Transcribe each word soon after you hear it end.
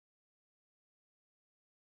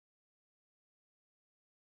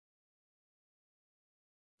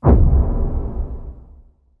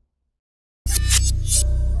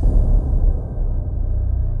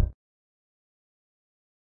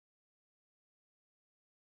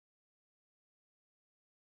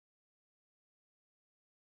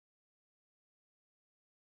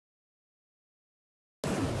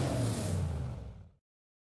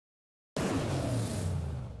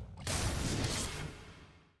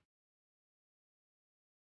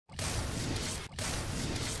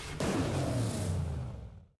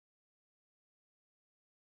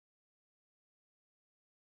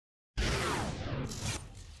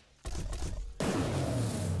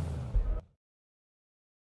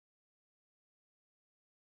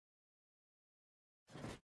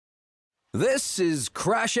This is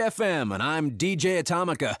Crash FM, and I'm DJ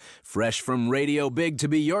Atomica, fresh from Radio Big to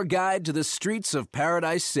be your guide to the streets of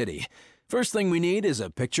Paradise City. First thing we need is a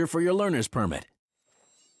picture for your learner's permit.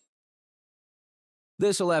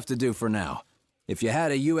 This'll have to do for now. If you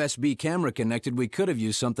had a USB camera connected, we could have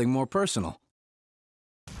used something more personal.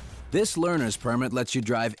 This learner's permit lets you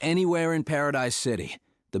drive anywhere in Paradise City.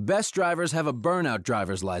 The best drivers have a Burnout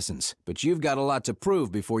driver's license, but you've got a lot to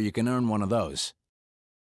prove before you can earn one of those.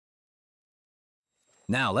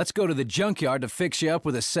 Now, let's go to the junkyard to fix you up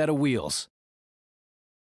with a set of wheels.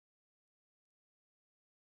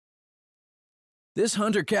 This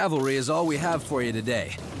Hunter Cavalry is all we have for you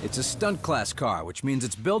today. It's a stunt class car, which means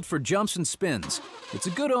it's built for jumps and spins. It's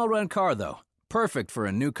a good all-round car, though. Perfect for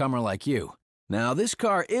a newcomer like you. Now, this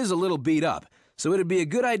car is a little beat up, so it'd be a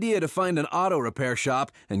good idea to find an auto repair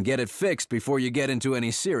shop and get it fixed before you get into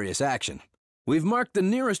any serious action. We've marked the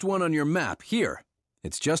nearest one on your map here.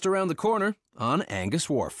 It's just around the corner on Angus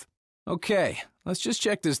Wharf. Okay, let's just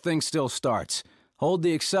check this thing still starts. Hold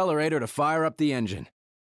the accelerator to fire up the engine.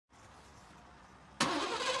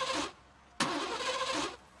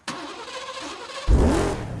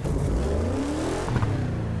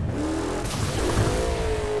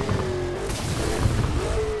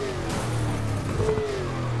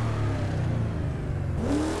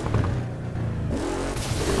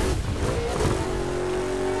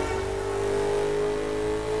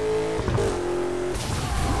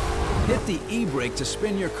 Hit the e-brake to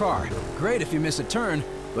spin your car. Great if you miss a turn,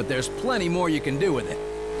 but there's plenty more you can do with it.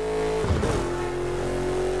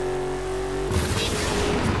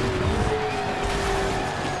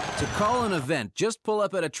 To call an event, just pull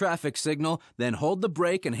up at a traffic signal, then hold the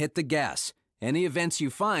brake and hit the gas. Any events you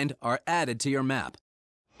find are added to your map.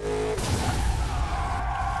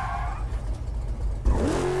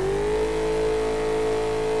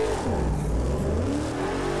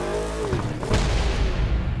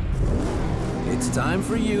 It's time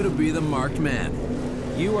for you to be the marked man.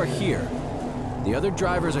 You are here. The other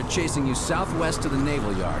drivers are chasing you southwest to the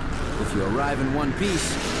Naval Yard. If you arrive in one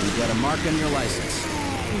piece, you get a mark on your license.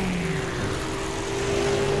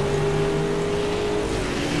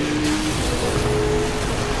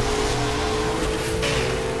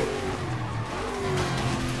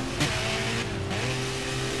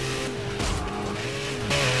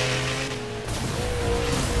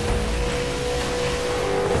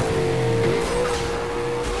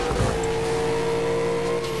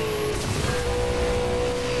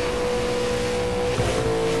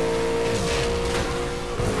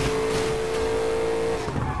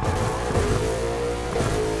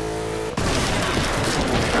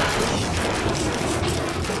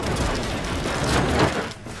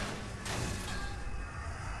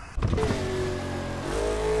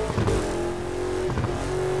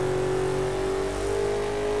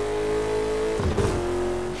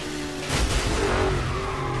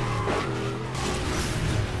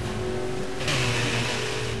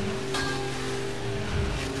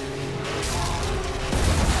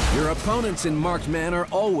 Your opponents in Marked Man are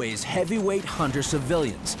always heavyweight hunter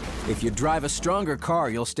civilians. If you drive a stronger car,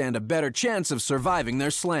 you'll stand a better chance of surviving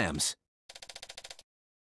their slams.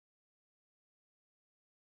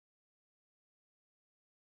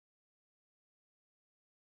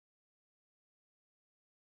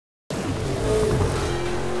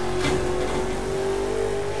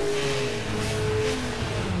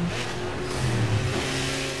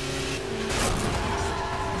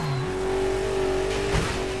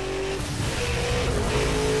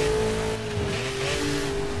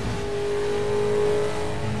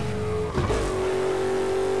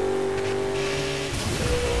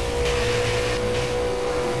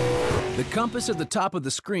 The compass at the top of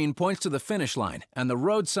the screen points to the finish line, and the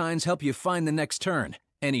road signs help you find the next turn.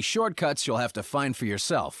 Any shortcuts you'll have to find for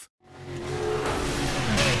yourself.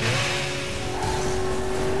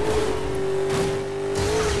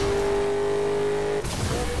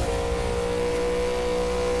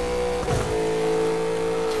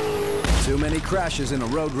 Too many crashes in a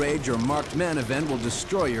road rage or Marked Man event will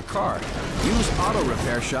destroy your car. Use auto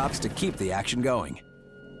repair shops to keep the action going.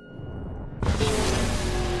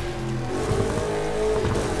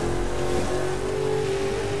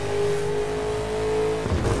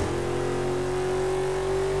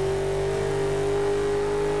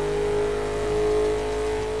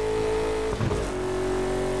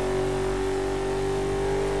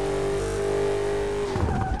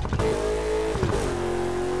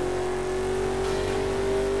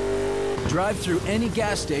 Drive through any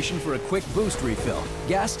gas station for a quick boost refill.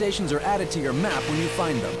 Gas stations are added to your map when you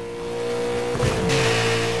find them.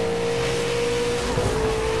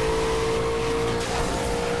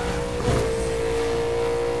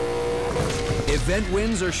 Event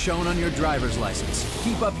wins are shown on your driver's license.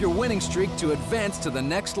 Keep up your winning streak to advance to the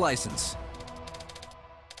next license.